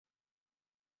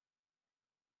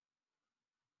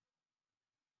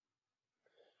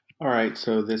All right,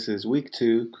 so this is week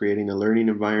 2, creating a learning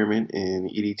environment in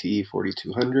EDTE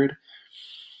 4200.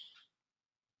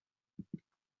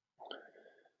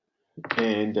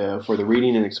 And for the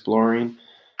reading and exploring,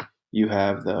 you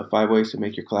have the 5 ways to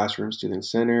make your classroom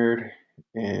student-centered,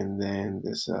 and then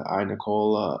this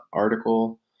Nicole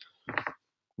article.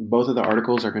 Both of the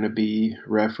articles are going to be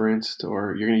referenced,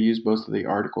 or you're going to use both of the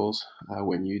articles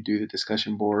when you do the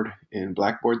discussion board in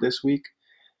Blackboard this week.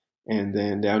 And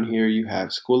then down here you have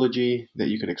Schoology that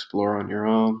you can explore on your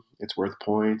own. It's worth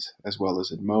points, as well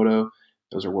as Edmodo.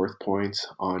 Those are worth points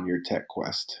on your tech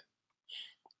quest.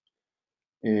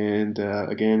 And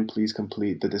again, please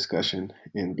complete the discussion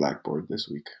in Blackboard this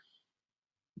week.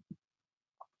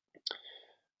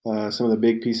 Some of the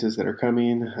big pieces that are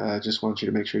coming, just want you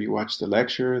to make sure you watch the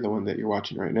lecture, the one that you're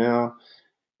watching right now.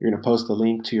 You're going to post the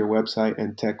link to your website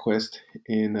and tech quest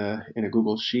in a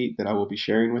Google Sheet that I will be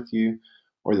sharing with you,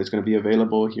 or that's going to be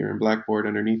available here in Blackboard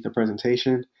underneath the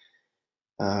presentation.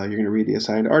 You're going to read the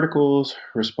assigned articles,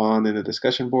 respond in the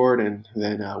discussion board, and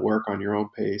then work on your own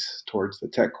pace towards the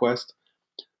tech quest.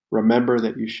 Remember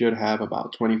that you should have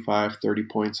about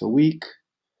 25-30 points a week.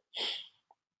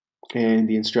 And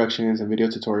the instructions and video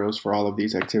tutorials for all of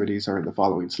these activities are in the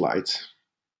following slides.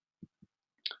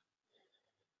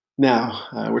 Now,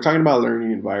 we're talking about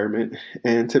learning environment,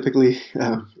 and typically,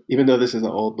 even though this is an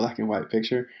old black and white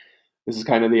picture, this is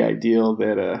kind of the ideal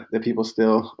that people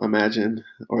still imagine,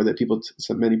 or that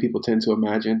many people tend to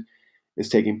imagine is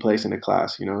taking place in a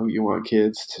class. You know, you want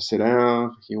kids to sit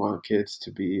down, you want kids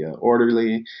to be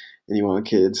orderly, and you want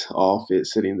kids all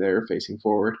sitting there facing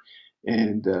forward.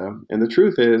 And the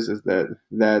truth is that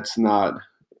that's not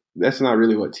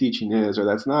really what teaching is, or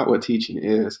that's not what teaching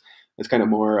is. It's kind of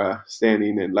more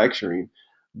standing and lecturing.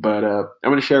 But I'm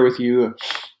going to share with you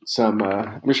some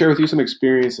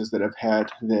experiences that I've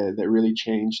had that really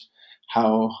changed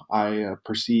how I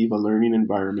perceive a learning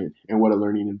environment and what a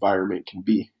learning environment can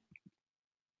be.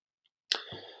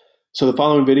 So the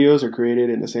following videos are created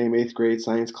in the same 8th grade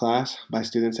science class by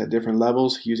students at different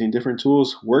levels using different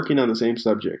tools working on the same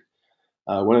subject.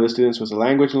 One of the students was a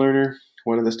language learner.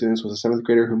 One of the students was a 7th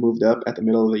grader who moved up at the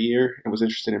middle of the year and was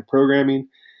interested in programming.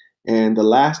 And the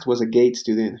last was a GATE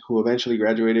student who eventually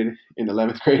graduated in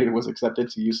 11th grade and was accepted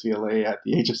to UCLA at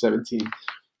the age of 17.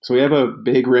 So we have a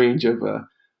big range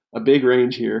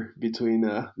here between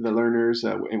the learners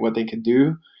and what they could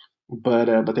do,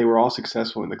 but they were all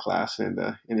successful in the class, and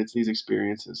it's these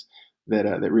experiences that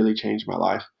really changed my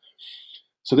life.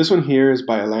 So this one here is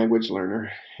by a language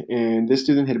learner, and this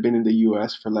student had been in the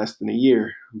U.S. for less than a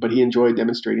year, but he enjoyed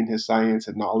demonstrating his science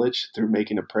and knowledge through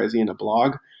making a Prezi and a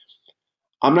blog.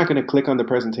 I'm not going to click on the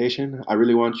presentation. I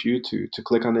really want you to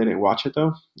click on it and watch it,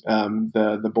 though.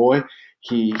 The boy,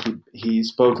 he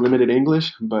spoke limited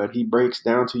English, but he breaks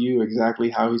down to you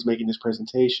exactly how he's making his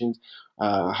presentations,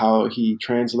 how he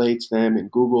translates them in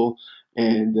Google,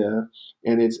 and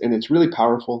it's really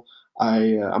powerful.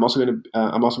 I'm also going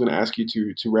to ask you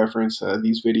to reference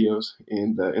these videos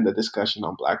in the discussion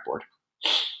on Blackboard.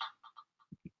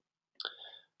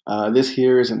 This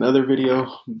here is another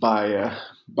video by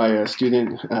a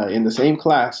student in the same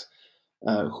class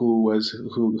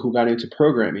who got into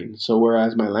programming. So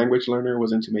whereas my language learner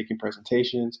was into making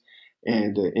presentations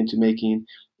and into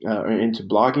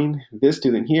blogging, this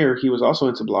student here, he was also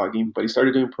into blogging, but he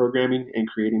started doing programming and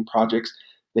creating projects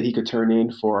that he could turn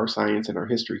in for our science and our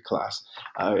history class.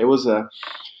 It was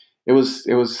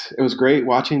great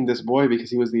watching this boy,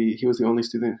 because he was the only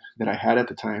student that I had at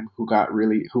the time who got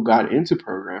into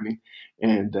programming,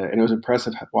 and it was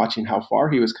impressive watching how far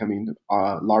he was coming,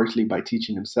 largely by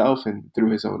teaching himself and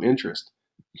through his own interest.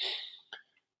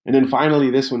 And then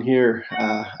finally, this one here,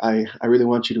 I really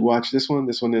want you to watch this one.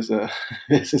 This one is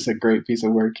this is a great piece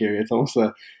of work here. It's almost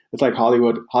it's like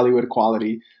Hollywood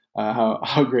quality.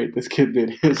 How great this kid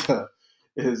did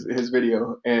his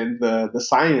video, and the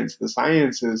science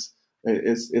is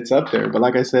it's up there. But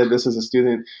like I said, this is a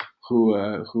student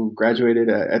who graduated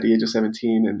at the age of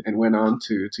 17 and went on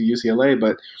to UCLA.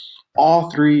 But all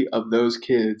 3 of those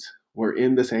kids were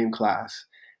in the same class,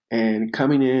 and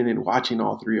coming in and watching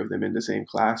all 3 of them in the same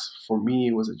class, for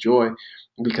me, was a joy,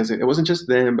 because it wasn't just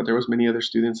them, but there was many other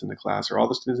students in the class, or all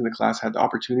the students in the class had the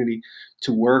opportunity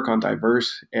to work on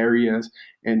diverse areas.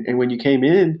 And when you came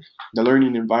in, the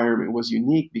learning environment was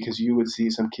unique, because you would see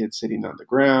some kids sitting on the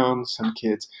ground, some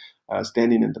kids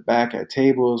standing in the back at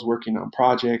tables, working on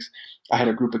projects. I had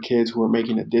a group of kids who were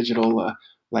making a digital,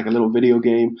 like a little video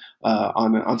game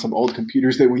on some old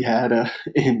computers that we had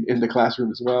in the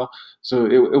classroom as well. So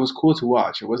it was cool to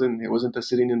watch. It wasn't the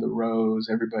sitting in the rows,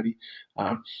 everybody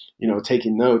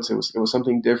taking notes. It was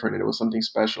something different, and it was something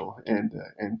special. And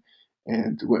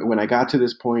And when I got to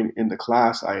this point in the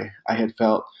class, I had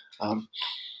felt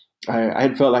I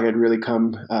had felt like I'd really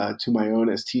come to my own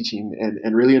as teaching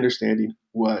and really understanding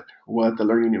what the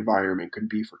learning environment could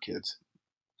be for kids.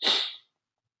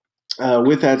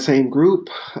 With that same group,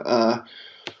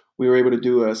 we were able to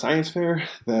do a science fair.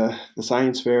 The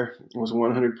science fair was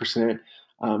 100%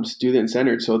 student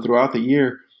centered. So throughout the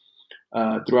year,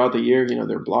 they're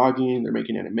blogging, they're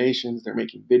making animations, they're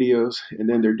making videos, and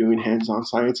then they're doing hands-on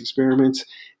science experiments.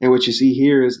 And what you see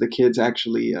here is the kids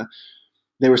actually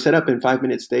they were set up in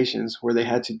 5-minute stations where they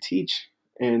had to teach,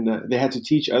 and they had to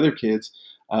teach other kids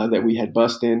that we had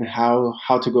bussed in how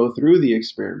to go through the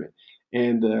experiment.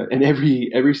 And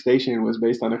every station was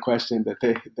based on a question that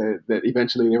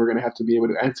eventually they were going to have to be able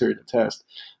to answer in a test.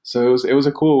 So it was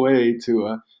a cool way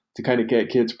to kind of get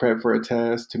kids prepped for a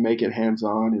test, to make it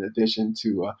hands-on, in addition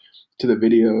to the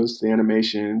videos, the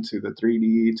animation, to the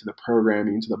 3D, to the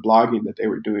programming, to the blogging that they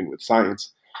were doing with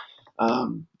science.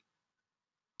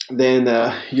 Then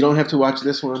you don't have to watch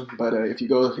this one, but if you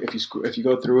go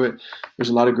through it, there's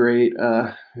a lot of great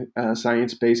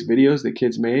science-based videos that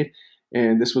kids made,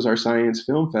 and this was our science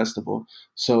film festival.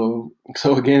 So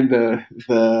again, the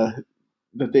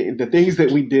things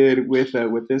that we did with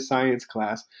this science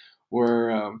class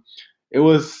were it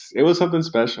was something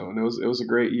special, and it was a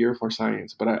great year for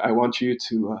science. But I want you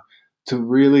to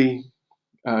really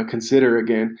consider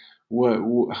again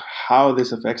how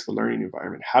this affects the learning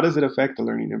environment. How does it affect the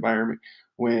learning environment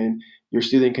when your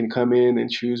student can come in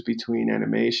and choose between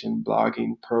animation,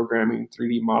 blogging, programming,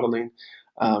 3D modeling,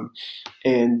 um,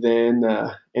 and then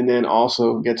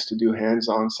also gets to do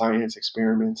hands-on science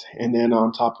experiments, and then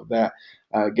on top of that,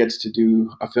 gets to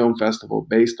do a film festival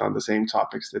based on the same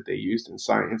topics that they used in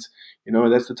science.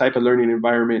 That's the type of learning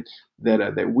environment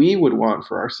that we would want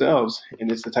for ourselves,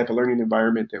 and it's the type of learning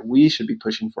environment that we should be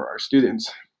pushing for our students.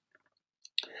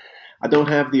 I don't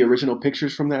have the original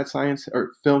pictures from that science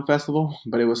or film festival,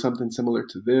 but it was something similar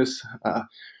to this.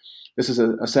 This is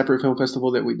a separate film festival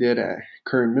that we did at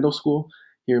Kern Middle School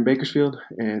here in Bakersfield,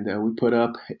 and we put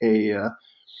up the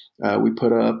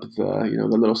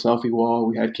little selfie wall.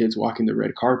 We had kids walking the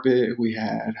red carpet. We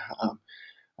had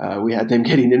them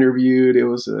getting interviewed. It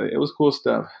was cool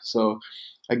stuff. So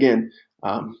again,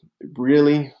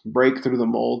 really break through the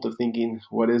mold of thinking,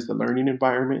 what is the learning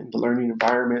environment? The learning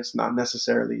environment is not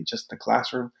necessarily just the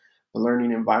classroom. The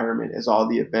learning environment is all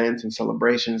the events and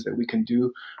celebrations that we can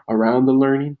do around the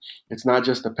learning. It's not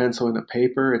just a pencil and a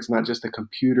paper. It's not just a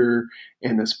computer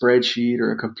and a spreadsheet,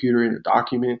 or a computer and a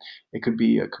document. It could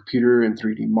be a computer and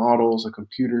 3D models, a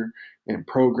computer and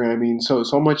programming. So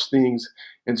much things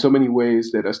in so many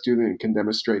ways that a student can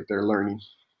demonstrate their learning.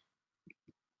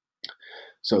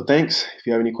 So thanks. If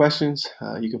you have any questions,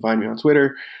 you can find me on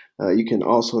Twitter. You can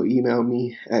also email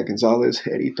me at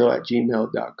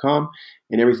gonzalezedito@gmail.com.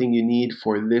 And everything you need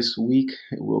for this week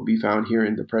will be found here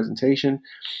in the presentation.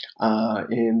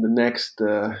 In the next,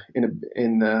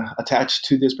 attached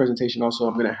to this presentation, also,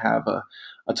 I'm going to have a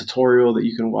tutorial that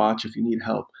you can watch if you need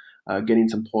help getting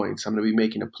some points. I'm going to be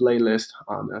making a playlist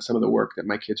on some of the work that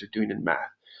my kids are doing in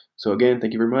math. So again,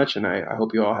 thank you very much, and I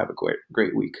hope you all have a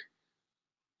great week.